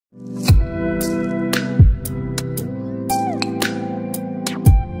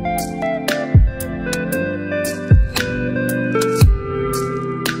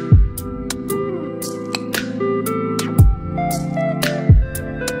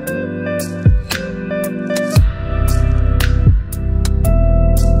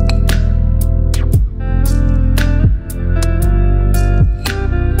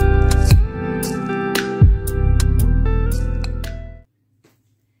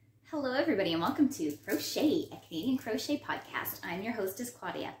Hello everybody and welcome to Crochet, a Canadian crochet podcast. I'm your hostess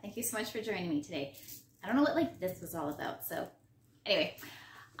Claudia. Thank you so much for joining me today. I don't know what this was all about, so anyway,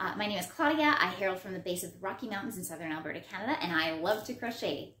 my name is Claudia. I hail from the base of the Rocky Mountains in southern Alberta, Canada, and I love to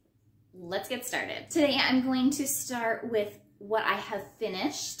crochet. Let's get started. Today I'm going to start with what I have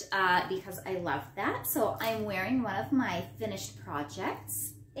finished because I love that. So I'm wearing one of my finished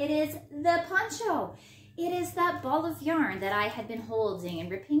projects. It is the poncho. It is that ball of yarn that I had been holding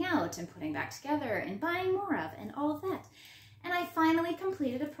and ripping out and putting back together and buying more of and all of that. And I finally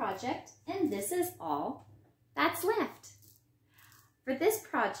completed a project, and this is all that's left. For this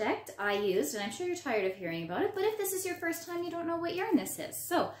project, I used, and I'm sure you're tired of hearing about it, but if this is your first time, you don't know what yarn this is.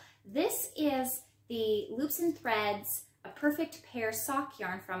 So this is the Loops and Threads, a perfect pair sock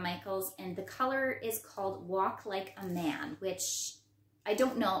yarn from Michaels, and the color is called Walk Like a Man, which I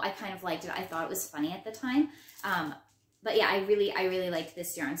don't know, I kind of liked it. I thought it was funny at the time. But yeah, I really like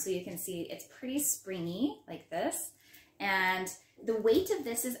this yarn. So you can see it's pretty springy like this. And the weight of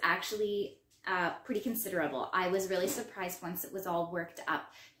this is actually pretty considerable. I was really surprised once it was all worked up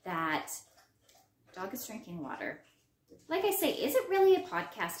that dog is drinking water. Like I say, is it really a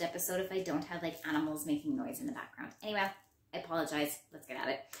podcast episode if I don't have like animals making noise in the background? Anyway, I apologize. Let's get at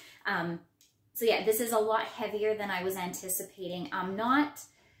it. So yeah, this is a lot heavier than I was anticipating.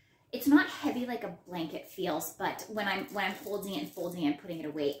 It's not heavy like a blanket feels, but when I'm holding it and folding it and putting it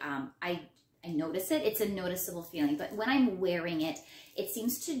away, I notice it. It's a noticeable feeling, but when I'm wearing it, it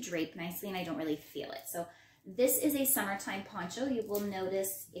seems to drape nicely and I don't really feel it. So this is a summertime poncho. You will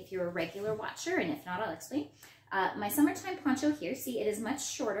notice if you're a regular watcher, and if not, I'll explain. My summertime poncho here, see, it is much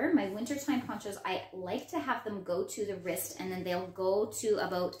shorter. My wintertime ponchos, I like to have them go to the wrist and then they'll go to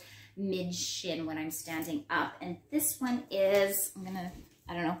about mid shin when I'm standing up. And this one is,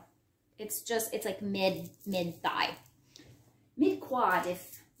 I don't know, it's like mid thigh, mid quad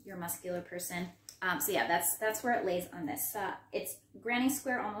if you're a muscular person. So yeah, that's where it lays on this. It's granny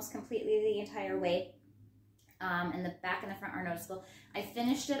square almost completely the entire way. And the back and the front are noticeable. I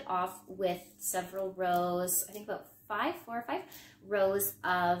finished it off with several rows, I think about 4 or 5 rows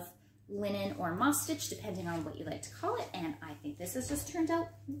of linen or moss stitch, depending on what you like to call it. And I think this has just turned out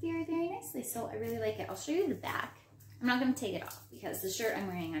very, very nicely. So I really like it. I'll show you the back. I'm not going to take it off because the shirt I'm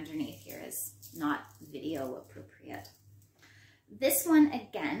wearing underneath here is not video appropriate. This one,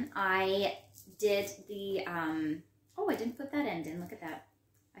 again, I did the, oh, I didn't put that end in. Look at that.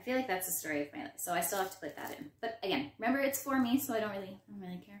 I feel like that's the story of my life. So I still have to put that in. But again, remember it's for me, so I don't really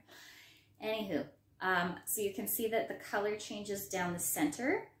care. Anywho. So you can see that the color changes down the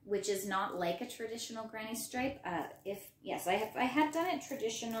center, which is not like a traditional granny stripe. Yes, I had done it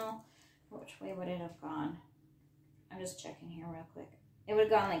traditional. Which way would it have gone? I'm just checking here real quick. It would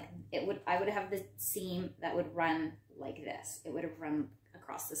have gone like, I would have the seam that would run like this. It would have run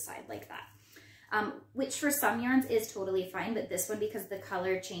across the side like that. Which for some yarns is totally fine, but this one, because the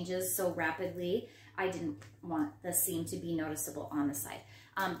color changes so rapidly, I didn't want the seam to be noticeable on the side.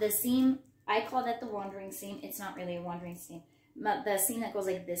 The seam, I call that the wandering seam. It's not really a wandering seam. But the seam that goes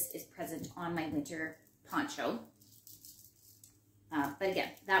like this is present on my winter poncho. But again,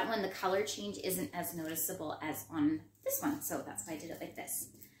 that one, the color change isn't as noticeable as on this one. So that's why I did it like this.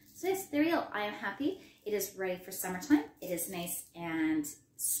 So yes, there you go. I am happy. It is ready for summertime. It is nice and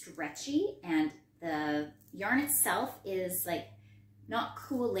stretchy. And the yarn itself is like not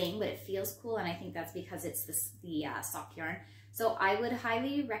cooling, but it feels cool. And I think that's because it's the sock yarn. So I would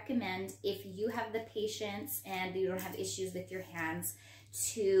highly recommend, if you have the patience and you don't have issues with your hands,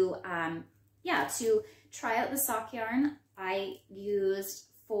 to try out the sock yarn. I used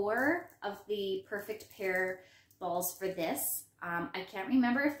 4 of the perfect pair balls for this. I can't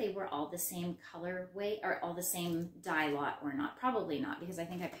remember if they were all the same colorway or all the same dye lot or not. Probably not, because I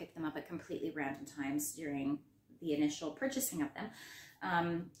think I picked them up at completely random times during the initial purchasing of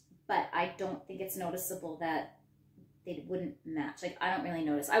them. But I don't think it's noticeable that they wouldn't match. Like, I don't really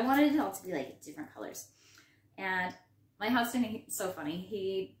notice. I wanted it all to be like different colors. And my husband, he's so funny.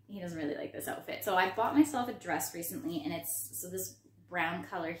 He doesn't really like this outfit. So I bought myself a dress recently, and it's this brown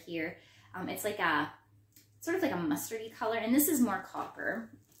color here. It's like a sort of like a mustardy color, and this is more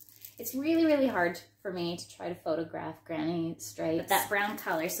copper. It's really, really hard for me to try to photograph granny stripes, that brown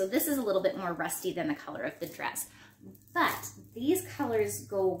color. So this is a little bit more rusty than the color of the dress. But these colors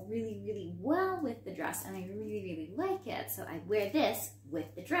go really, really well with the dress, and I really, really like it. So I wear this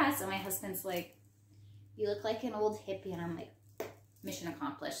with the dress, and my husband's like, you look like an old hippie, and I'm like, mission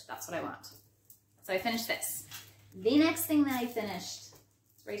accomplished. That's what I want. So I finished this. The next thing that I finished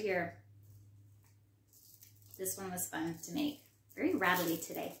is right here. This one was fun to make. Very rattly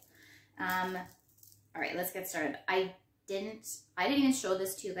today. All right, let's get started. I didn't even show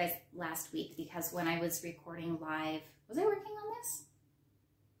this to you guys last week because when I was recording live, was I working on this?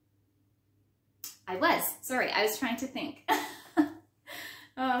 I was. Sorry, I was trying to think.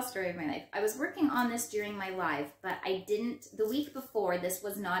 Oh, story of my life. I was working on this during my live, but I didn't, the week before, this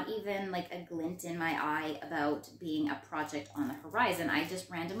was not even like a glint in my eye about being a project on the horizon. I just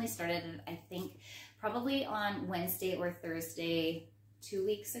randomly started it, I think, probably on Wednesday or Thursday 2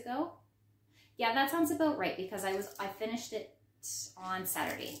 weeks ago. Yeah, that sounds about right because I finished it on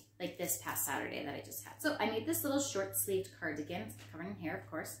Saturday, like this past Saturday that I just had. So I made this little short-sleeved cardigan. It's covered in hair, of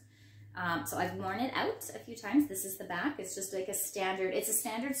course. So I've worn it out a few times. This is the back. It's just like a standard, it's a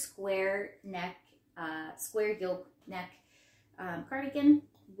standard square neck, square yoke neck cardigan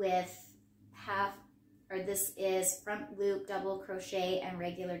with this is front loop double crochet and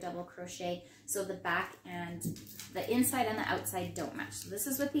regular double crochet. So the back and the inside and the outside don't match. So this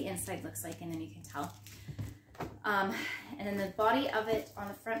is what the inside looks like, and then you can tell. And then the body of it on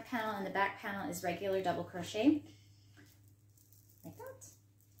the front panel and the back panel is regular double crochet. Like that.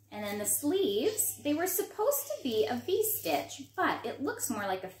 And then the sleeves, they were supposed to be a V-stitch, but it looks more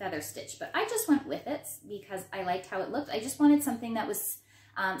like a feather stitch. But I just went with it because I liked how it looked. I just wanted something that was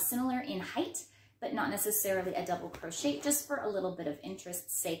similar in height, but not necessarily a double crochet, just for a little bit of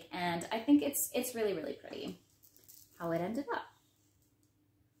interest's sake. And I think it's really, really pretty how it ended up.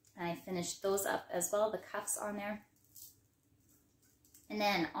 And I finished those up as well, the cuffs on there. And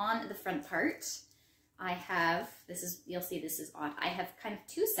then on the front part, I have, you'll see this is odd. I have kind of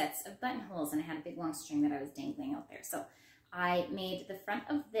two sets of buttonholes, and I had a big long string that I was dangling out there. So I made the front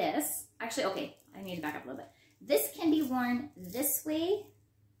of this, actually, okay, I need to back up a little bit. This can be worn this way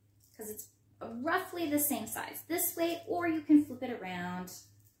because it's roughly the same size this way, or you can flip it around.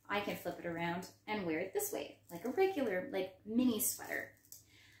 I can flip it around and wear it this way, like a regular, like mini sweater.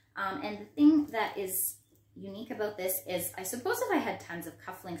 And the thing that is unique about this is, I suppose if I had tons of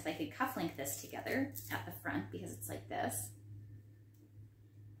cufflinks, I could cufflink this together at the front because it's like this.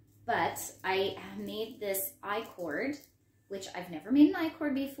 But I made this I-cord, which I've never made an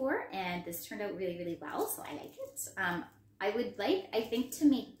I-cord before, and this turned out really, really well, so I like it. I would like, I think, to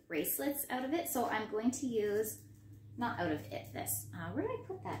make bracelets out of it, so I'm going to use, not out of it, this. Where did I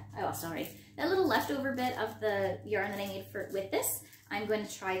put that? Oh, sorry. That little leftover bit of the yarn that I made with this, I'm going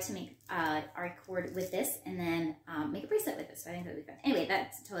to try to make our cord with this and then make a bracelet with this. So I think that would be fun. Anyway,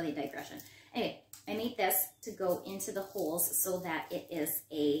 that's totally a digression. Anyway, I made this to go into the holes so that it is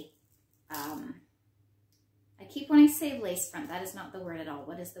a, I keep wanting to say lace front. That is not the word at all.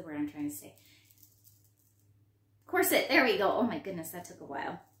 What is the word I'm trying to say? Corset. There we go. Oh my goodness, that took a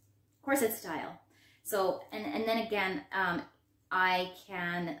while. Corset style. So, and then again, I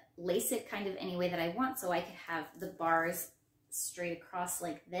can lace it kind of any way that I want. So I could have the bars straight across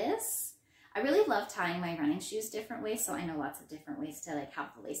like this. I really love tying my running shoes different ways, so I know lots of different ways to like have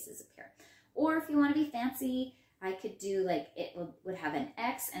the laces appear. Or if you want to be fancy, I could do like, it would have an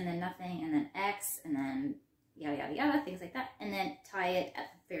X and then nothing and then X and then yada yada yada, things like that, and then tie it at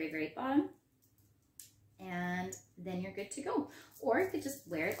the very, very bottom, and then you're good to go. Or you could just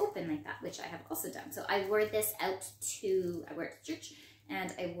wear it open like that, which I have also done. So I wore this out to, I wore it to church,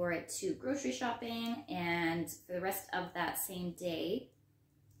 and I wore it to grocery shopping, and for the rest of that same day,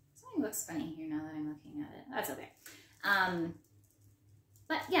 something looks funny here now that I'm looking at it. That's okay.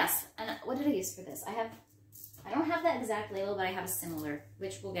 But yes, and what did I use for this? I don't have that exact label, but I have a similar,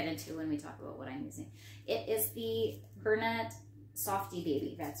 which we'll get into when we talk about what I'm using. It is the Bernat Softy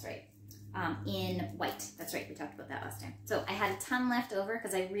Baby, that's right, in white. That's right, we talked about that last time. So I had a ton left over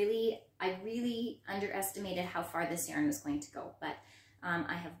because I really underestimated how far this yarn was going to go, but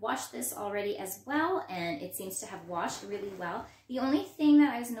I have washed this already as well, and it seems to have washed really well. The only thing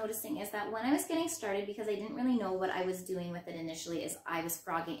that I was noticing is that when I was getting started, because I didn't really know what I was doing with it initially, is I was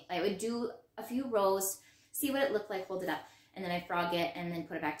frogging. I would do a few rows, see what it looked like, hold it up, and then I frog it and then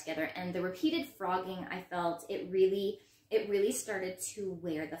put it back together. And the repeated frogging, I felt it really started to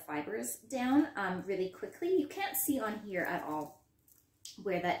wear the fibers down really quickly. You can't see on here at all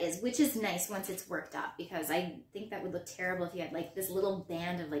where that is, which is nice once it's worked up, because I think that would look terrible if you had like this little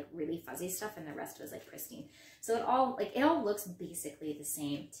band of like really fuzzy stuff and the rest was like pristine. So it all looks basically the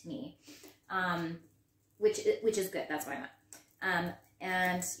same to me, which is good. That's what I meant.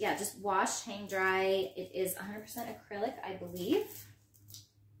 And yeah, just wash, hang dry. It is 100% acrylic, I believe.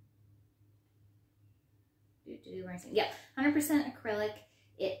 Yeah, 100% acrylic.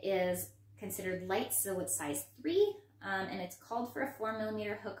 It is considered light, so it's size 3. And it's called for a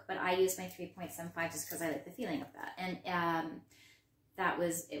 4mm hook, but I used my 3.75 just because I like the feeling of that. And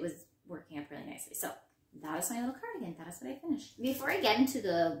it was working up really nicely. So that is my little cardigan. That is what I finished. Before I get into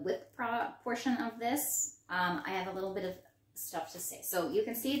the whip portion of this, I have a little bit of stuff to say. So you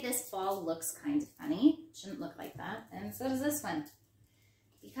can see this ball looks kind of funny. It shouldn't look like that. And so does this one.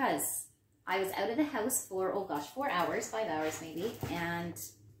 Because I was out of the house for, oh gosh, 4 hours, 5 hours maybe. And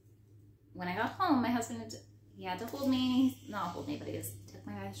when I got home, my husband, he had to hold me, not hold me, but he just took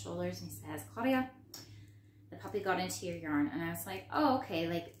my shoulders and he says, Claudia, the puppy got into your yarn. And I was like, oh, okay.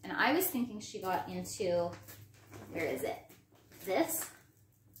 Like, and I was thinking she got into, where is it? This?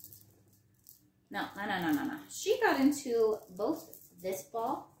 No. She got into both this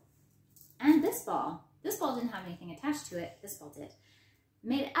ball and this ball. This ball didn't have anything attached to it. This ball did.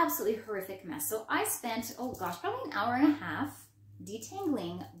 Made an absolutely horrific mess. So I spent, oh gosh, probably an hour and a half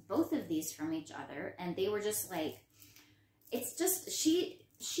detangling both of these from each other. And they were just like, it's just, she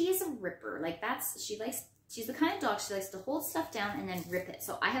is a ripper. Like she's the kind of dog, she likes to hold stuff down and then rip it.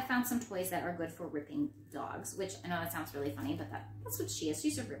 So I have found some toys that are good for ripping dogs, which I know that sounds really funny, but that's what she is.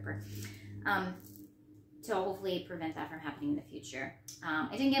 She's a ripper. To hopefully prevent that from happening in the future. I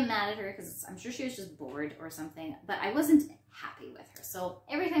didn't get mad at her because I'm sure she was just bored or something, but I wasn't happy with her. So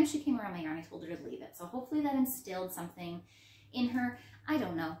every time she came around my yarn, I told her to leave it. So hopefully that instilled something in her. I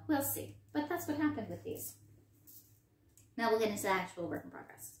don't know. We'll see. But that's what happened with these. Now we'll get into the actual work in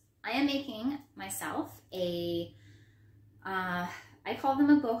progress. I am making myself a, I call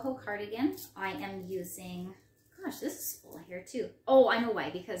them a boho cardigan. I am using, gosh, this is full of hair too. Oh, I know why,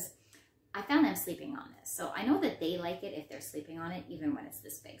 because I found them sleeping on this. So I know that they like it if they're sleeping on it, even when it's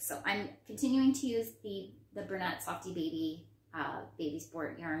this big. So I'm continuing to use the Bernat Softy Baby, Baby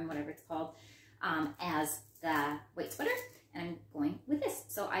Sport yarn, whatever it's called, as the white sweater. And I'm going with this.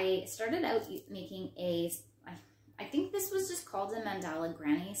 So I started out making I think this was just called a mandala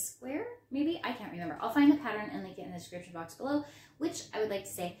granny square, maybe? I can't remember. I'll find the pattern and link it in the description box below, which I would like to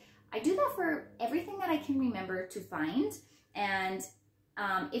say, I do that for everything that I can remember to find. And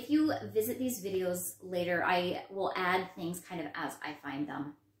if you visit these videos later, I will add things kind of as I find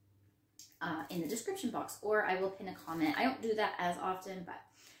them in the description box, or I will pin a comment. I don't do that as often, but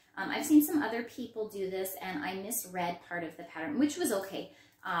I've seen some other people do this and I misread part of the pattern, which was okay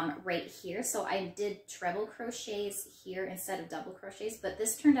right here. So I did treble crochets here instead of double crochets, but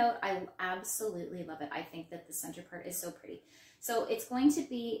this turned out, I absolutely love it. I think that the center part is so pretty. So it's going to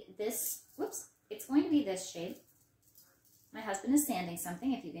be this, whoops, it's going to be this shape. My husband is sanding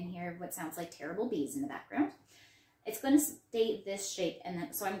something, if you can hear what sounds like terrible bees in the background. It's going to stay this shape, and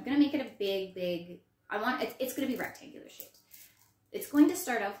then, so I'm going to make it a big, it's going to be rectangular shaped. It's going to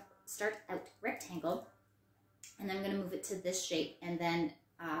start out rectangle, and then I'm going to move it to this shape, and then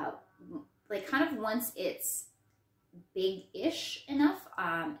like kind of once it's big-ish enough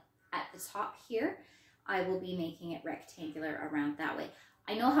at the top here, I will be making it rectangular around that way.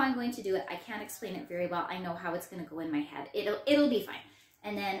 I know how I'm going to do it. I can't explain it very well. I know how it's going to go in my head. It'll be fine.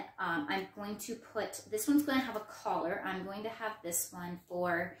 And then I'm going to put, this one's going to have a collar. I'm going to have this one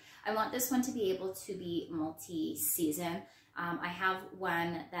for, I want this one to be able to be multi-season. I have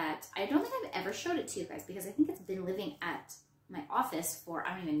one that, I don't think I've ever showed it to you guys because I think it's been living at my office for,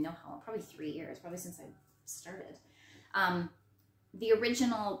 I don't even know how long, probably 3 years, probably since I started. The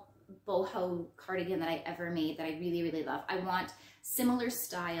original boho cardigan that I ever made that I really, really love. I want similar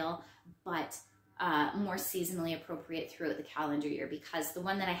style, but more seasonally appropriate throughout the calendar year, because the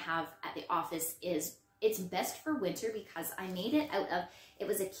one that I have at the office it's best for winter because I made it out of, it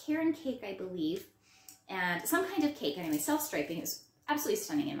was a Karen cake, I believe, and some kind of cake anyway, self-striping. It was absolutely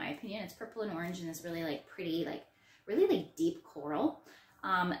stunning in my opinion. It's purple and orange and it's really like pretty, like really like deep coral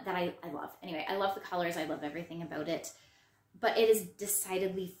that I love. Anyway, I love the colors. I love everything about it. But it is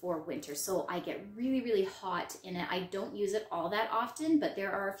decidedly for winter. So I get really, really hot in it. I don't use it all that often, but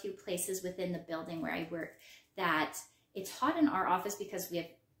there are a few places within the building where I work that it's hot in our office because we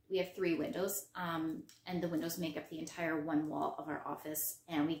have 3 windows, and the windows make up the entire one wall of our office,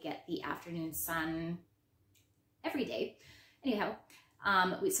 and we get the afternoon sun every day. Anyhow,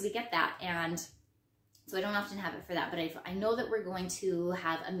 so we get that, and so I don't often have it for that, but if I know that we're going to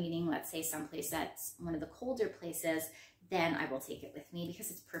have a meeting, let's say someplace that's one of the colder places, then I will take it with me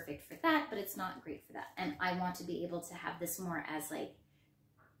because it's perfect for that, but it's not great for that. And I want to be able to have this more as like,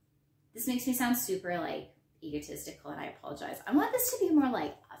 this makes me sound super like egotistical and I apologize. I want this to be more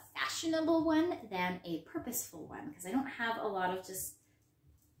like a fashionable one than a purposeful one because I don't have a lot of just,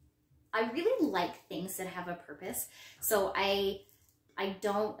 I really like things that have a purpose. So I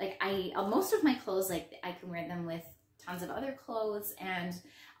don't like, most of my clothes, like I can wear them with tons of other clothes, and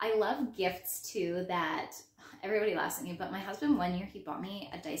I love gifts too that everybody laughs at me, but my husband, one year he bought me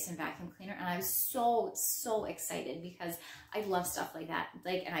a Dyson vacuum cleaner and I was so excited because I love stuff like that.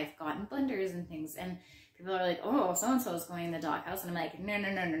 Like, and I've gotten blenders and things, and people are like, oh, so-and-so is going in the doghouse. And I'm like,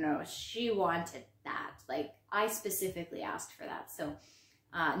 no, she wanted that. Like, I specifically asked for that. So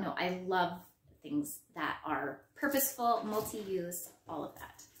no, I love things that are purposeful, multi-use, all of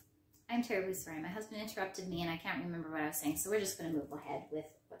that. I'm terribly sorry. My husband interrupted me and I can't remember what I was saying. So we're just going to move ahead with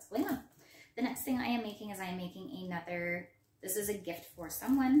what's going on. The next thing I am making is I am making another, this is a gift for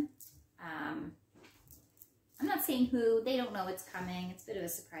someone. I'm not saying who, they don't know it's coming. It's a bit of a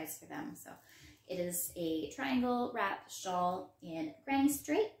surprise for them. So it is a triangle wrap shawl in granny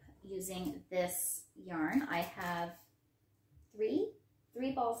stripe using this yarn. I have three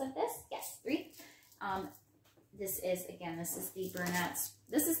balls of this. Yes, 3. This is, again, this is the Bernat,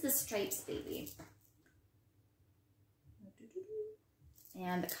 this is the Stripes Baby.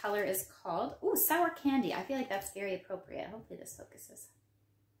 And the color is called, ooh, Sour Candy. I feel like that's very appropriate. Hopefully this focuses.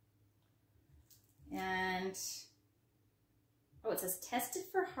 And, oh, it says tested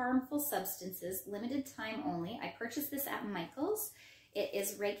for harmful substances, limited time only. I purchased this at Michael's. It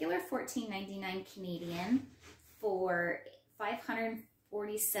is regular $14.99 Canadian for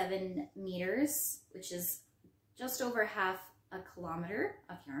 547 meters, which is just over half a kilometer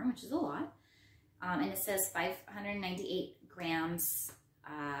of yarn, which is a lot. And it says 598 grams.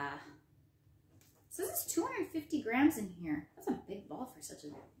 So this is 250 grams in here. That's a big ball for such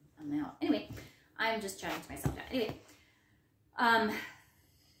an amount. Anyway, I'm just chatting to myself now. Anyway,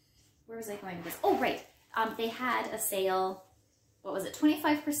 where was I going with this? Oh, right. They had a sale. What was it?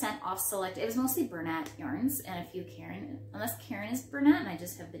 25% off select. It was mostly Bernat yarns and a few Karen, unless Karen is Bernat and I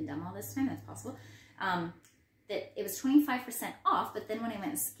just have been dumb all this time. That's possible. That it was 25% off, but then when I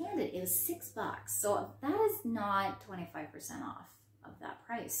went and scanned it, it was $6. So that is not 25% off of that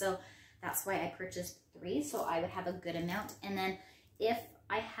price. So that's why I purchased 3. So I would have a good amount. And then if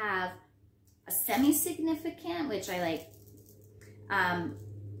I have a semi-significant, which I like,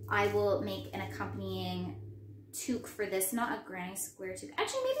 I will make an accompanying toque for this, not a granny square toque.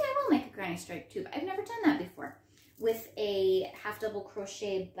 Actually, maybe I will make a granny stripe toque. I've never done that before. With a half double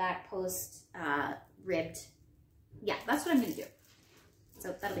crochet back post ribbed. Yeah, that's what I'm going to do.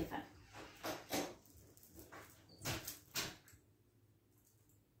 So that'll be fun.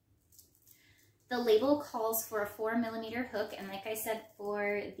 The label calls for a 4mm hook, and like I said,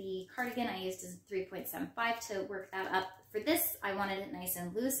 for the cardigan, I used a 3.75 to work that up. For this, I wanted it nice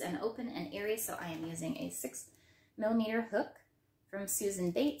and loose and open and airy, so I am using a 6mm hook from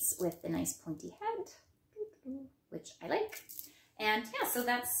Susan Bates with the nice pointy head, which I like. And yeah, so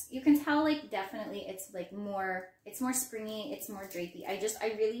that's, you can tell, like, definitely it's like more, it's more springy, it's more drapey. I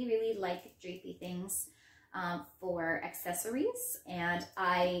really, really like drapey things for accessories. And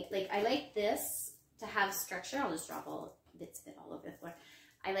I like this to have structure. I'll just drop all bits of it all over the floor.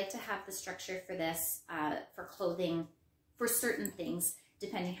 I like to have the structure for this for clothing, for certain things,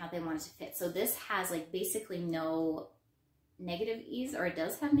 depending how they want it to fit. So this has like basically no negative ease, or it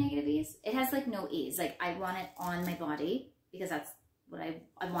does have negative ease. It has like no ease. Like I want it on my body, because that's what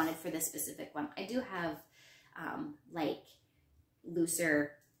I wanted for this specific one. I do have like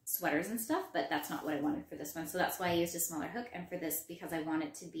looser sweaters and stuff, but that's not what I wanted for this one. So that's why I used a smaller hook. And for this, because I want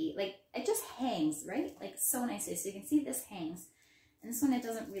it to be like, it just hangs, right? Like so nicely. So you can see this hangs, and this one, it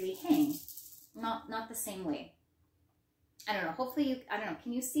doesn't really hang. Not the same way. I don't know. Hopefully you, I don't know.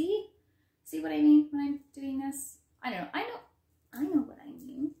 Can you see what I mean when I'm doing this? I don't know. I know what I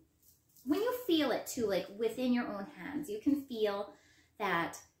mean. When you feel it too, like within your own hands, you can feel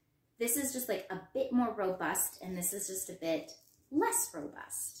that this is just like a bit more robust and this is just a bit less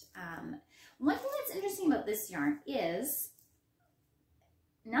robust. One thing that's interesting about this yarn is,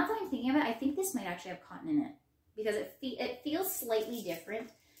 now that I'm thinking of it, I think this might actually have cotton in it, because it feels slightly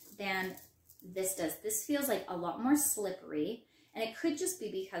different than this does. This feels like a lot more slippery, and it could just be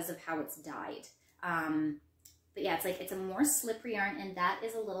because of how it's dyed. But yeah, it's like, it's a more slippery yarn, and that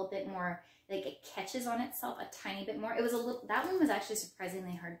is a little bit more, like it catches on itself a tiny bit more. It was a little, that one was actually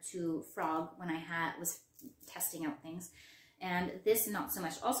surprisingly hard to frog when I was testing out things. And this, not so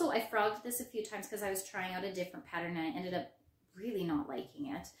much. Also, I frogged this a few times because I was trying out a different pattern and I ended up really not liking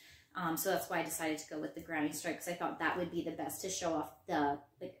it. So that's why I decided to go with the granny stripe, because I thought that would be the best to show off the,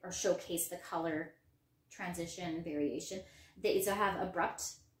 like, or showcase the color transition variation. They also have abrupt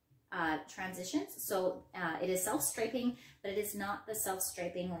transitions. So it is self-striping, but it is not the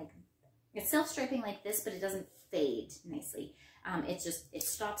self-striping like, it's self-striping like this, but it doesn't fade nicely. It's just, it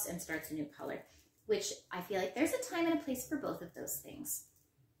stops and starts a new color, which I feel like there's a time and a place for both of those things.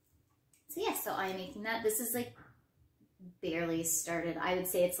 So yeah, so I am making that. This is like barely started. I would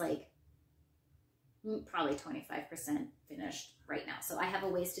say it's like probably 25% finished right now. So I have a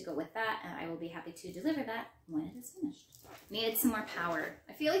ways to go with that, and I will be happy to deliver that when it is finished. Needed some more power.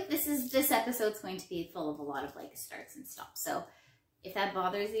 I feel like this episode's going to be full of a lot of like starts and stops. So if that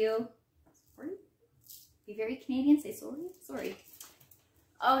bothers you, Be very Canadian, say sorry, sorry.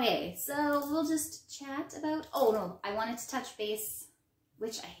 Okay, so we'll just chat about, oh no, I wanted to touch base,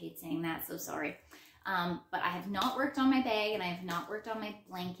 which I hate saying that, so sorry. But I have not worked on my bag and I have not worked on my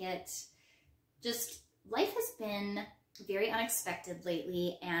blanket. Just life has been very unexpected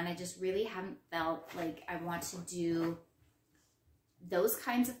lately, and I just really haven't felt like I want to do those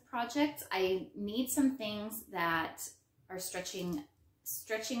kinds of projects. I need some things that are stretching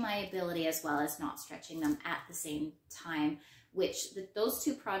my ability as well as not stretching them at the same time, which those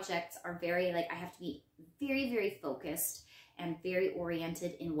two projects are very, like, I have to be very, very focused and very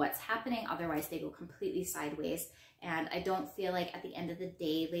oriented in what's happening. Otherwise they go completely sideways. And I don't feel like at the end of the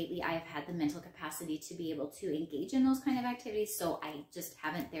day lately I have had the mental capacity to be able to engage in those kind of activities. So I just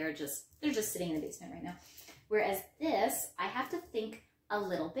haven't, they're just sitting in the basement right now. Whereas this, I have to think a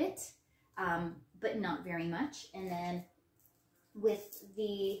little bit, but not very much. And then with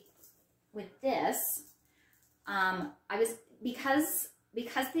this,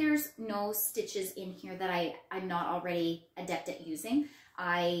 because there's no stitches in here that I'm not already adept at using,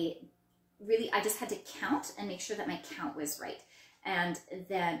 I just had to count and make sure that my count was right. And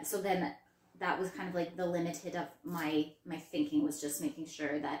then, that was kind of like the limited of my thinking, was just making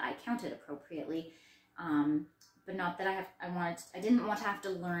sure that I counted appropriately. But not that I didn't want to have to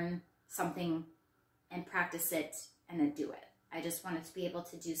learn something and practice it and then do it. I just wanted to be able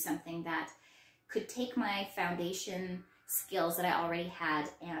to do something that could take my foundation skills that I already had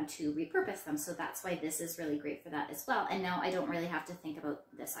and to repurpose them. So that's why this is really great for that as well. And now I don't really have to think about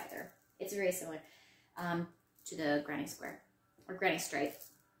this either. It's very similar to the granny square or granny stripe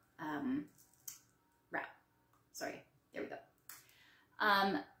wrap. Sorry, there we go.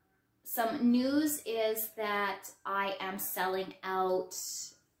 Some news is that I am selling out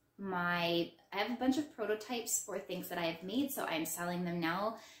I have a bunch of prototypes for things that I have made, so I'm selling them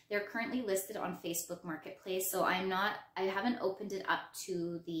now. They're currently listed on Facebook Marketplace, so I haven't opened it up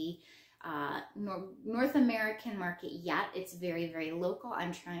to the North American market yet. It's very, very local.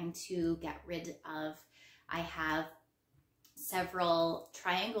 I'm trying to get rid of, I have several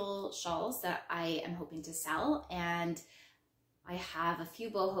triangle shawls that I am hoping to sell, and I have a few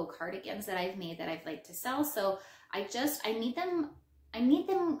boho cardigans that I've made that I'd like to sell. So I need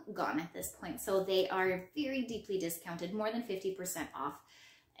them gone at this point. So they are very deeply discounted, more than 50% off.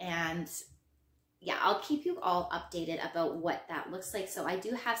 And yeah, I'll keep you all updated about what that looks like. So I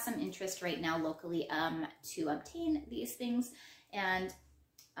do have some interest right now locally to obtain these things. And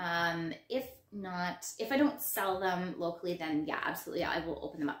if I don't sell them locally, then yeah, absolutely, I will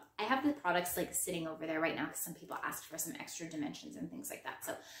open them up. I have the products like sitting over there right now because some people asked for some extra dimensions and things like that.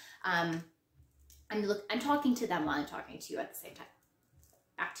 So I'm talking to them while I'm talking to you at the same time.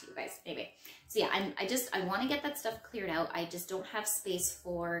 Back to you guys. Anyway, so yeah, I want to get that stuff cleared out. I just don't have space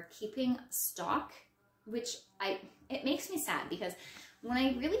for keeping stock, which it makes me sad, because when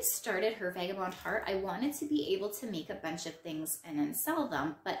I really started Her Vagabond Heart, I wanted to be able to make a bunch of things and then sell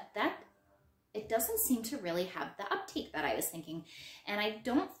them, but it doesn't seem to really have the uptake that I was thinking, and I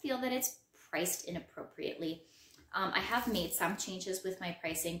don't feel that it's priced inappropriately. I have made some changes with my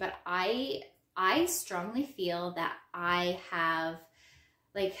pricing, but I strongly feel that I have,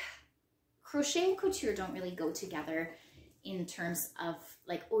 like, crochet and couture don't really go together in terms of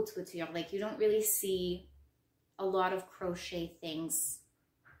like haute couture. Like, you don't really see a lot of crochet things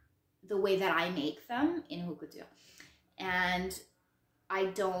the way that I make them in haute couture. And I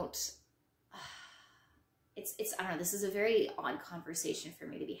don't, I don't know, this is a very odd conversation for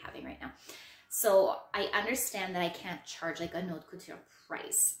me to be having right now. So I understand that I can't charge like a haute couture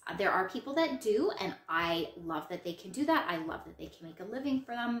price. There are people that do, and I love that they can do that. I love that they can make a living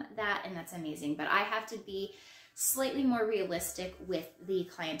from that, and that's amazing. But I have to be slightly more realistic with the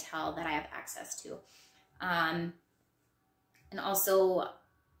clientele that I have access to. And also,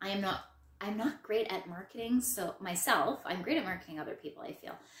 I'm not great at marketing, so myself, I'm great at marketing other people, I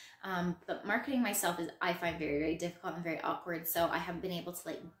feel. But marketing myself I find very, very difficult and very awkward. So I haven't been able to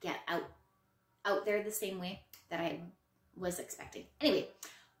like get out there the same way that I was expecting. Anyway,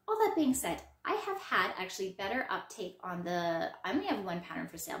 all that being said, I have had actually better uptake on I only have one pattern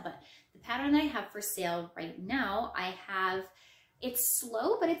for sale, but the pattern I have for sale right now, it's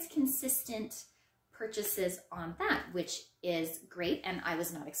slow, but it's consistent purchases on that, which is great. And I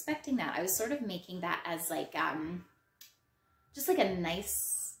was not expecting that. I was sort of making that as like, just like a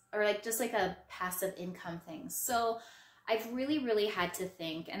nice, or like just like a passive income thing. So I've really, really had to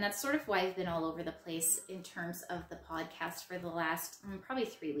think, and that's sort of why I've been all over the place in terms of the podcast for the last probably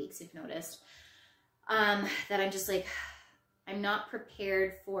 3 weeks, you've noticed, that I'm just like, I'm not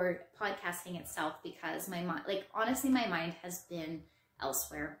prepared for podcasting itself because my mind, like honestly, my mind has been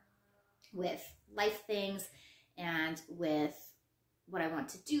elsewhere. with life things and with what I want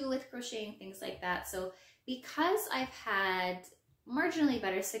to do with crocheting, things like that. So because I've had marginally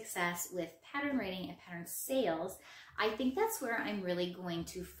better success with pattern writing and pattern sales, I think that's where I'm really going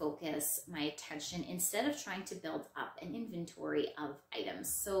to focus my attention instead of trying to build up an inventory of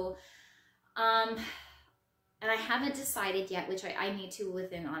items. So, and I haven't decided yet, which I need to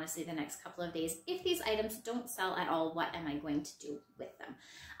within honestly the next couple of days. If these items don't sell at all, what am I going to do with them?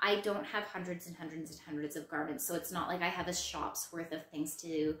 I don't have hundreds and hundreds and hundreds of garments, so it's not like I have a shop's worth of things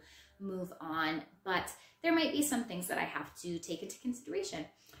to move on, but there might be some things that I have to take into consideration.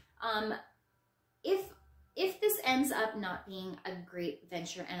 If this ends up not being a great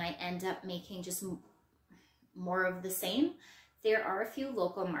venture and I end up making just more of the same, there are a few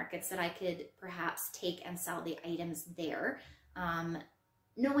local markets that I could perhaps take and sell the items there,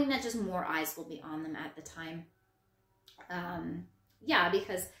 knowing that just more eyes will be on them at the time. Yeah,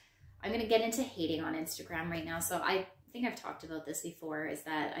 because I'm going to get into hating on Instagram right now. So I think I've talked about this before, is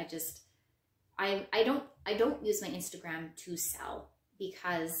that I don't use my Instagram to sell,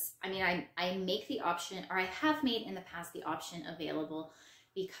 because I mean, I make the option, or I have made in the past the option available,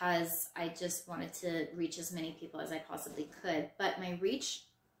 because I just wanted to reach as many people as I possibly could. But my reach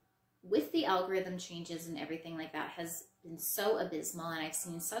with the algorithm changes and everything like that has been so abysmal, and I've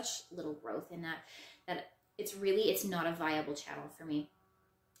seen such little growth in that it's not a viable channel for me.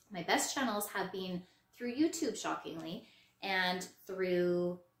 My best channels have been through YouTube, shockingly, and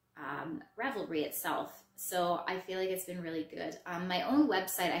through Ravelry itself. So I feel like it's been really good. My own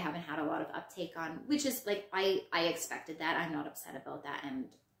website, I haven't had a lot of uptake on, which is like, I expected that. I'm not upset about that, and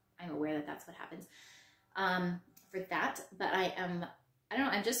I'm aware that that's what happens for that. But I don't know,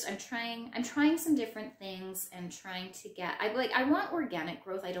 I'm trying some different things and trying to get, I want organic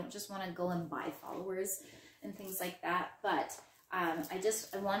growth. I don't just want to go and buy followers and things like that. But I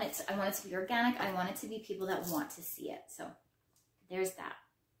want it to be organic. I want it to be people that want to see it. So there's that.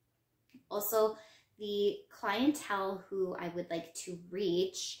 Also, the clientele who I would like to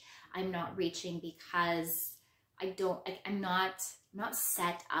reach, I'm not reaching because I'm not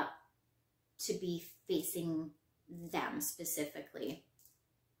set up to be facing them specifically,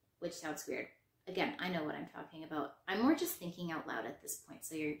 which sounds weird. Again, I know what I'm talking about. I'm more just thinking out loud at this point.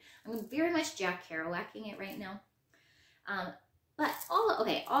 So I'm very much Jack Kerouacking it right now. But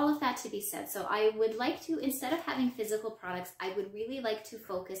all of that to be said, so I would like to, instead of having physical products, I would really like to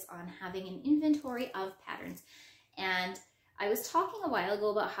focus on having an inventory of patterns. And I was talking a while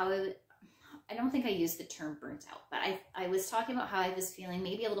ago about how I don't think I used the term burnt out, but I was talking about how I was feeling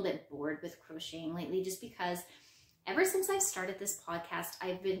maybe a little bit bored with crocheting lately, just because ever since I've started this podcast,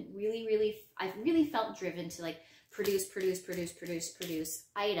 I've been I've really felt driven to like produce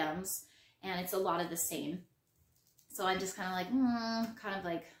items, and it's a lot of the same. So I'm just kind of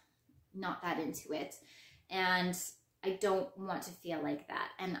like not that into it. And I don't want to feel like that.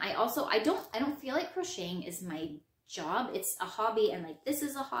 And I don't feel like crocheting is my job. It's a hobby, and like this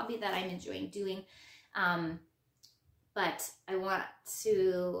is a hobby that I'm enjoying doing. But I want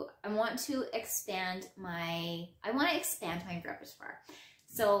to expand my repertoire.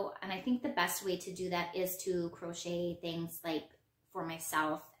 So, and I think the best way to do that is to crochet things like for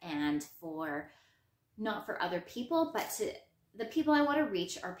myself and not for other people, but the people I want to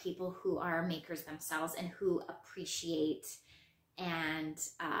reach are people who are makers themselves and who appreciate and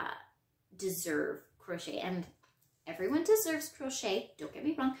deserve crochet. And everyone deserves crochet, don't get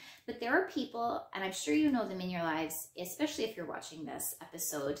me wrong, but there are people, and I'm sure you know them in your lives, especially if you're watching this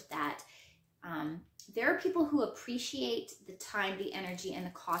episode, that there are people who appreciate the time, the energy, and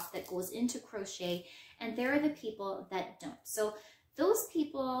the cost that goes into crochet, and there are the people that don't. So those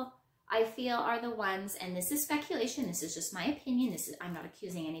people, I feel, are the ones, and this is speculation, this is just my opinion, I'm not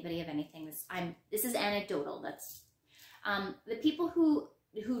accusing anybody of anything, this is anecdotal. That's the people who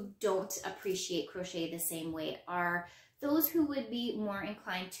don't appreciate crochet the same way are those who would be more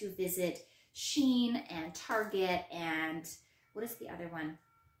inclined to visit Shein and Target, and what is the other one?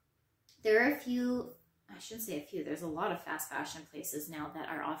 There are a few, I shouldn't say a few, there's a lot of fast fashion places now that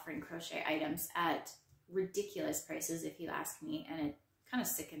are offering crochet items at ridiculous prices, if you ask me, and it kind of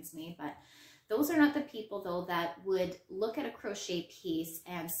sickens me. But those are not the people though that would look at a crochet piece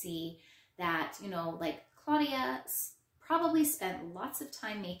and see that, you know, like Claudia probably spent lots of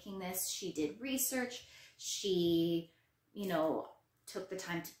time making this. She did research. She, you know, took the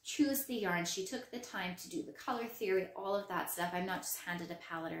time to choose the yarn. She took the time to do the color theory, all of that stuff. I'm not just handed a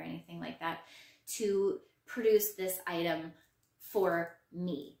palette or anything like that to produce this item for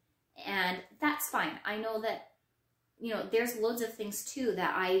me. And that's fine. I know that, you know, there's loads of things too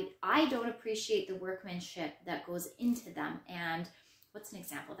that I don't appreciate the workmanship that goes into them. And what's an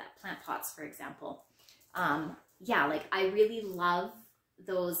example of that? Plant pots, for example. Yeah, like I really love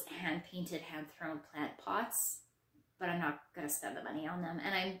those hand-painted, hand-thrown plant pots, but I'm not going to spend the money on them.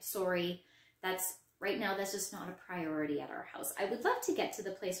 And I'm sorry, right now, that's just not a priority at our house. I would love to get to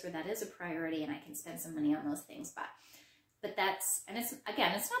the place where that is a priority and I can spend some money on those things, but that's, and it's,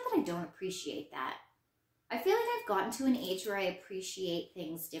 again, it's not that I don't appreciate that. I feel like I've gotten to an age where I appreciate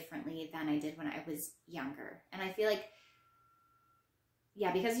things differently than I did when I was younger. And I feel like,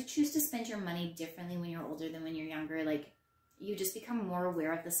 yeah, because you choose to spend your money differently when you're older than when you're younger, like you just become more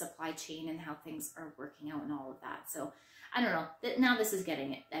aware of the supply chain and how things are working out and all of that. So I don't know, now this is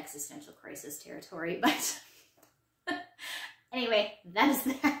getting existential crisis territory, but anyway, that is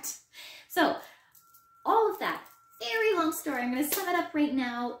that. So all of that, very long story, I'm going to sum it up right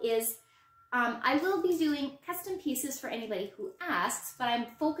now, is I will be doing custom pieces for anybody who asks, but I'm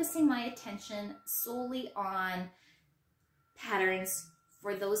focusing my attention solely on patterns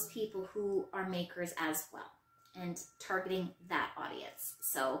for those people who are makers as well and targeting that audience.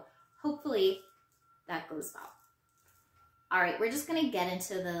 So hopefully that goes well. All right, we're just gonna get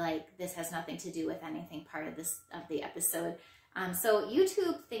into the like, this has nothing to do with anything part of the episode. So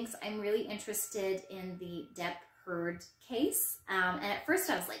YouTube thinks I'm really interested in the Depp Heard case. And at first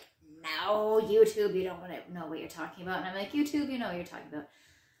I was like, no, YouTube, you don't want to know what you're talking about. And I'm like, YouTube, you know what you're talking about.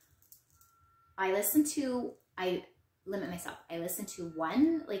 I limit myself. I listen to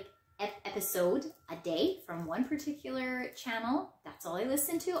one episode a day from one particular channel. That's all I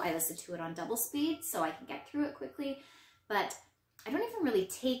listen to. I listen to it on double speed so I can get through it quickly. But I don't even really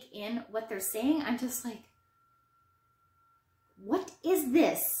take in what they're saying. I'm just like, what is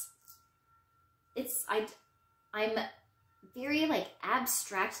this? I'm very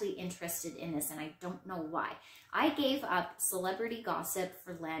abstractly interested in this and I don't know why. I gave up celebrity gossip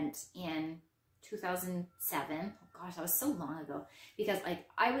for Lent in 2007. Oh gosh, that was so long ago, because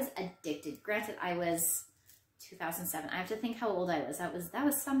I was addicted. Granted, I was 2007. I have to think how old I was. That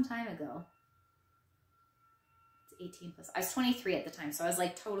was some time ago. It's 18 plus. I was 23 at the time, so I was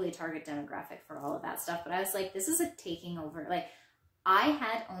totally target demographic for all of that stuff. But I was like, this is a taking over. I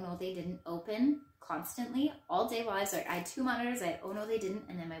had Oh No They Didn't open constantly all day while I was I had two monitors. I had Oh No They Didn't,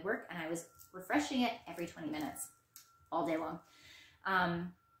 and then my work, and I was refreshing it every 20 minutes all day long.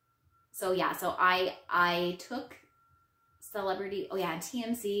 So yeah, so I took celebrity, oh yeah,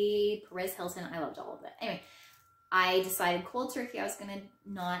 TMZ, Perez Hilton, I loved all of it. Anyway, I decided cold turkey I was going to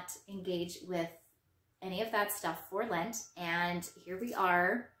not engage with any of that stuff for Lent, and here we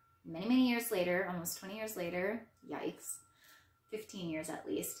are many, many years later, almost 20 years later, yikes, 15 years at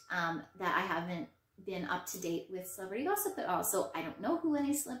least, that I haven't been up to date with celebrity gossip at all. So I don't know who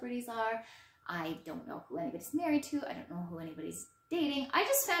any celebrities are. I don't know who anybody's married to. I don't know who anybody's dating. I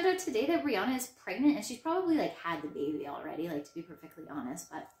just found out today that Rihanna is pregnant, and she's probably had the baby already, to be perfectly honest.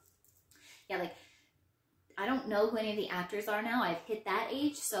 But yeah, I don't know who any of the actors are now. I've hit that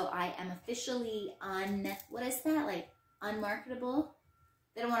age, so I am officially what is that? Unmarketable.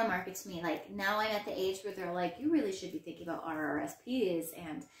 They don't want to market to me. Now I'm at the age where they're you really should be thinking about RRSPs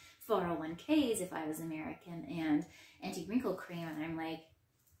and 401ks if I was American, and anti-wrinkle cream, and I'm like,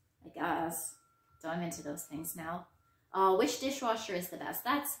 I guess. So I'm into those things now. Oh, which dishwasher is the best?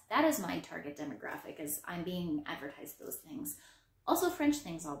 That is my target demographic, as I'm being advertised those things. Also French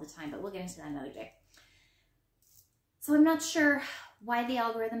things all the time, but we'll get into that another day. So I'm not sure why the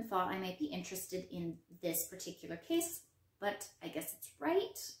algorithm thought I might be interested in this particular case, but I guess it's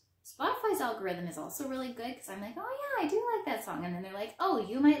right. Spotify's algorithm is also really good, because I'm like, oh yeah, I do like that song. And then they're like, oh,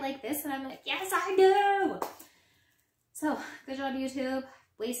 you might like this. And I'm like, yes, I do. So good job, YouTube.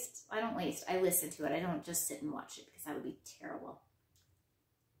 I don't waste. I listen to it. I don't just sit and watch it, because that would be terrible.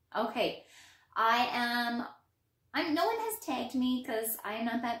 Okay. No one has tagged me, because I am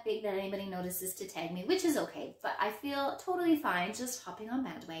not that big that anybody notices to tag me, which is okay, but I feel totally fine just hopping on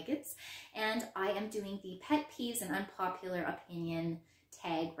bandwagons. And I am doing the pet peeves and unpopular opinion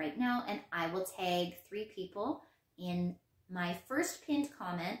tag right now, and I will tag 3 people in my first pinned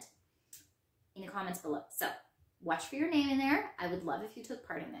comment in the comments below. So watch for your name in there. I would love if you took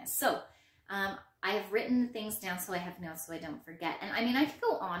part in this. So I have written things down so I have notes so I don't forget. And I mean, I could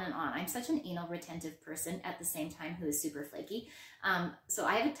go on and on. I'm such an anal retentive person at the same time who is super flaky. So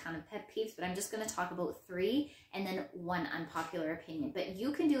I have a ton of pet peeves, but I'm just going to talk about 3 and then 1 unpopular opinion. But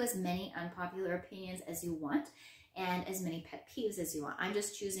you can do as many unpopular opinions as you want and as many pet peeves as you want. I'm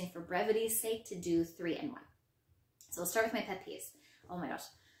just choosing for brevity's sake to do 3 and 1. So I'll start with my pet peeves. Oh my gosh.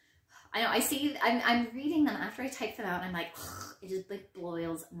 I know, I'm reading them after I type them out, and I'm like, ugh, it just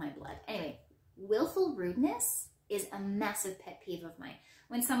boils my blood. Anyway, willful rudeness is a massive pet peeve of mine.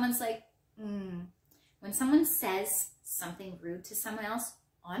 When someone's like, When someone says something rude to someone else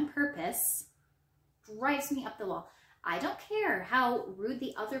on purpose, drives me up the wall. I don't care how rude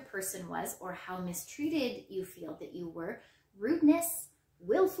the other person was or how mistreated you feel that you were. Rudeness,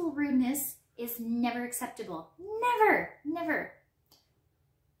 willful rudeness, is never acceptable. Never, never.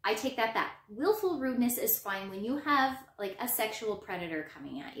 I take that back. Willful rudeness is fine when you have like a sexual predator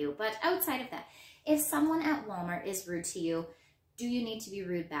coming at you. But outside of that, if someone at Walmart is rude to you, do you need to be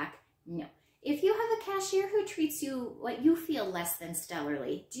rude back? No. If you have a cashier who treats you what you feel less than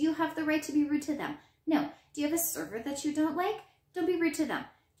stellarly, do you have the right to be rude to them? No. Do you have a server that you don't like? Don't be rude to them.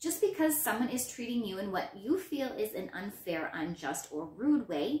 Just because someone is treating you in what you feel is an unfair, unjust, or rude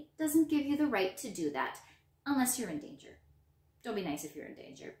way doesn't give you the right to do that unless you're in danger. Don't be nice if you're in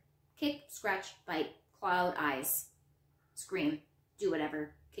danger. Kick, scratch, bite, claw out eyes, scream, do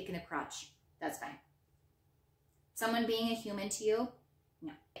whatever, kick in the crotch. That's fine. Someone being a human to you?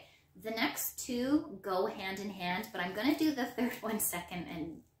 No. The next two go hand in hand, but I'm going to do the third one second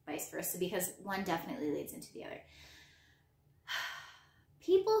and vice versa because one definitely leads into the other.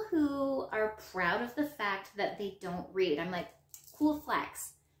 People who are proud of the fact that they don't read. I'm like, cool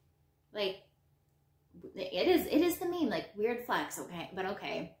flex. Like, it is the meme, like weird flex, okay, but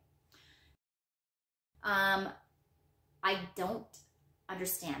okay. I don't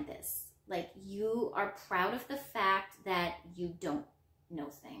understand this. Like, you are proud of the fact that you don't know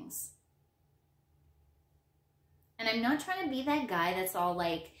things. And I'm not trying to be that guy that's all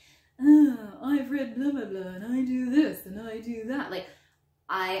like, oh, I've read blah, blah, blah, and I do this, and I do that. Like,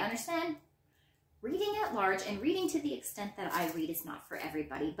 I understand reading at large and reading to the extent that I read is not for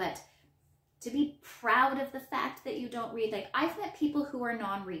everybody, but to be proud of the fact that you don't read. Like, I've met people who are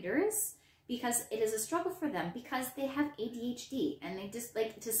non-readers because it is a struggle for them because they have ADHD and they just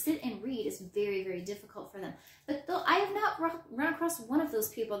like to sit and read is very, very difficult for them. But though I have not run across one of those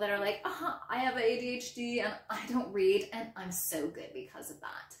people that are like, I have ADHD and I don't read and I'm so good because of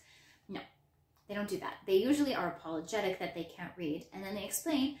that. No, they don't do that. They usually are apologetic that they can't read. And then they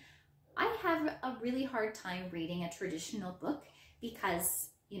explain, I have a really hard time reading a traditional book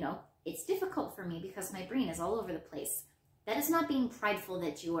because, you know, it's difficult for me because my brain is all over the place. That is not being prideful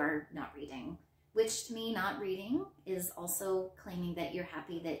that you are not reading, which to me, not reading is also claiming that you're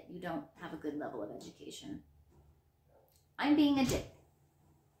happy that you don't have a good level of education. I'm being a dick.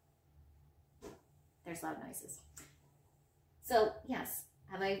 There's loud noises. So yes,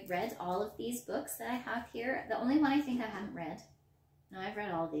 have I read all of these books that I have here? The only one I think I haven't read. No, I've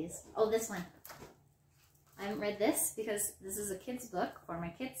read all of these. Oh, this one. I haven't read this because this is a kid's book for my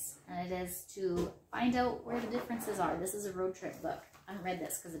kids, and it is to find out where the differences are. This is a road trip book. I haven't read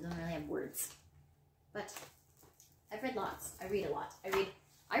this because it doesn't really have words. But I've read lots. I read a lot.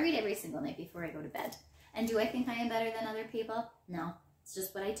 I read every single night before I go to bed. And do I think I am better than other people? No. It's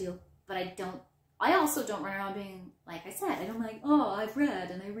just what I do. But I also don't run around being, like I said, I don't like, oh, I've read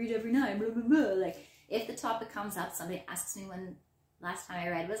and I read every night, blah, blah, blah. Like, if the topic comes up, somebody asks me when last time I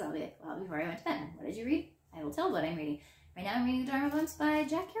read was, I'll be like, well, before I went to bed. What did you read? I will tell what I'm reading. Right now I'm reading The Dharma Bumps by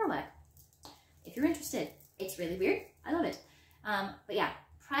Jack Kerouac. If you're interested, it's really weird. I love it. But yeah,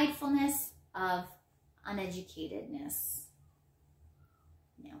 pridefulness of uneducatedness.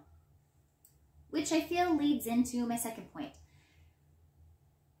 No. Which I feel leads into my second point.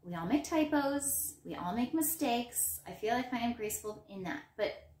 We all make typos. We all make mistakes. I feel like I am graceful in that.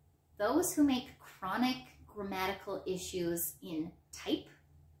 But those who make chronic grammatical issues in type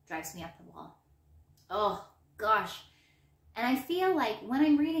drives me up the wall. Oh, gosh. And I feel like when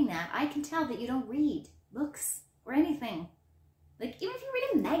I'm reading that, I can tell that you don't read books or anything. Like, even if you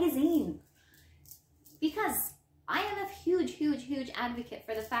read a magazine. Because I am a huge, huge, huge advocate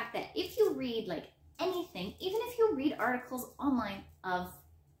for the fact that if you read, like, anything, even if you read articles online of,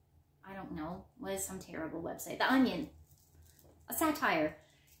 I don't know, what is some terrible website? The Onion. A satire.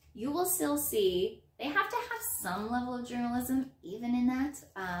 You will still see, they have to have some level of journalism, even in that.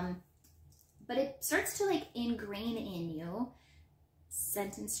 But it starts to like ingrain in you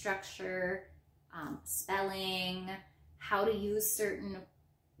sentence structure, spelling, how to use certain,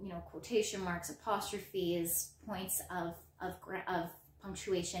 you know, quotation marks, apostrophes, points of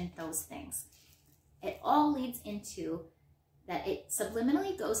punctuation, those things. It all leads into that. It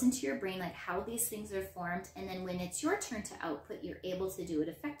subliminally goes into your brain, like how these things are formed. And then when it's your turn to output, you're able to do it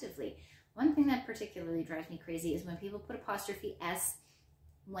effectively. One thing that particularly drives me crazy is when people put apostrophe S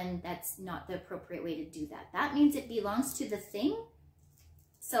when that's not the appropriate way to do that. That means it belongs to the thing,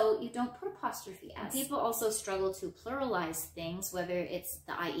 so you don't put apostrophe S. And people also struggle to pluralize things, whether it's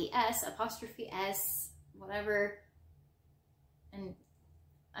the IES, apostrophe S, whatever. And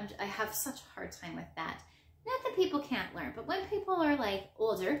I have such a hard time with that. Not that people can't learn, but when people are like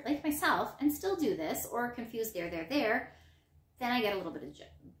older, like myself, and still do this or confused there, then I get a little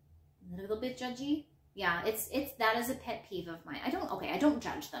bit judgy. Yeah, that is a pet peeve of mine. I don't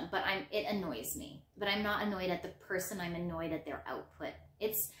judge them, but it annoys me. But I'm not annoyed at the person, I'm annoyed at their output.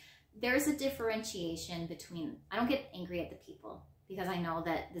 There's a differentiation between, I don't get angry at the people because I know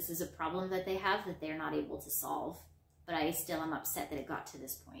that this is a problem that they have that they're not able to solve, but I still am upset that it got to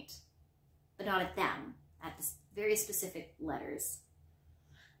this point. But not at them, at this very specific letters.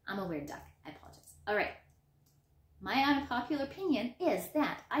 I'm a weird duck, I apologize. All right, my unpopular opinion is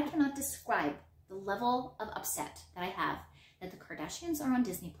that I cannot describe the level of upset that I have that the Kardashians are on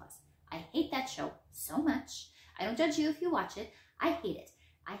Disney+. I hate that show so much. I don't judge you if you watch it. I hate it.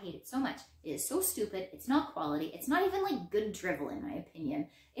 I hate it so much. It is so stupid. It's not quality. It's not even like good drivel in my opinion.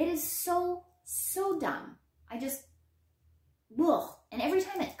 It is so, so dumb. I just, ugh. And every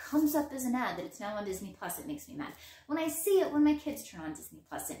time it comes up as an ad that it's now on Disney+, it makes me mad. When I see it, when my kids turn on Disney+,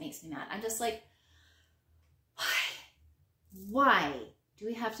 it makes me mad. I'm just like, why do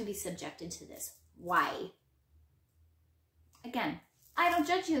we have to be subjected to this? Why? Again, I don't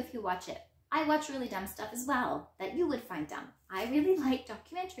judge you if you watch it. I watch really dumb stuff as well that you would find dumb. I really like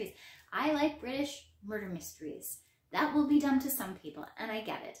documentaries. I like British murder mysteries. That will be dumb to some people, and I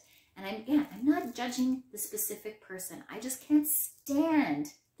get it. And I'm not judging the specific person. I just can't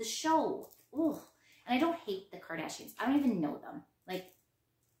stand the show. Ugh. And I don't hate the Kardashians. I don't even know them. Like,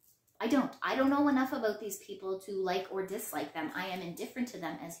 I don't know enough about these people to like or dislike them. I am indifferent to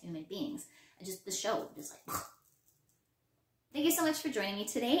them as human beings. The show, just like, ugh. Thank you so much for joining me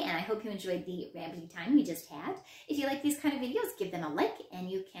today, and I hope you enjoyed the rambling time we just had. If you like these kind of videos, give them a like, and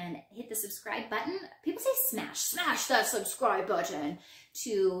you can hit the subscribe button. People say smash that subscribe button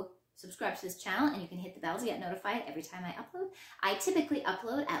to subscribe to this channel, and you can hit the bell to get notified every time I upload. I typically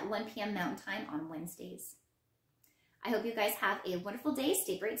upload at 1 p.m. Mountain Time on Wednesdays. I hope you guys have a wonderful day.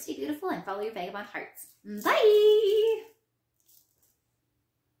 Stay bright, stay beautiful, and follow your vagabond hearts. Bye!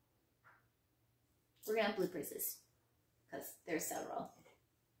 We're going to have bloopers this, because there's several.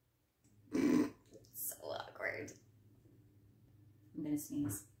 So awkward. I'm going to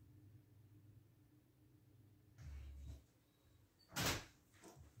sneeze.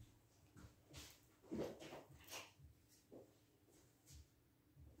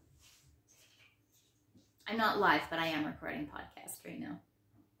 I'm not live, but I am recording podcast right now.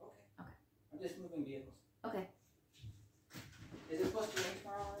 Okay. Okay. I'm just moving vehicles. Okay. Is it supposed to rain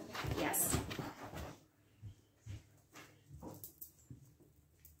tomorrow or anything? Yes.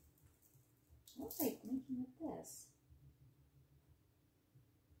 What was I thinking with this?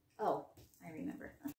 Oh, I remember.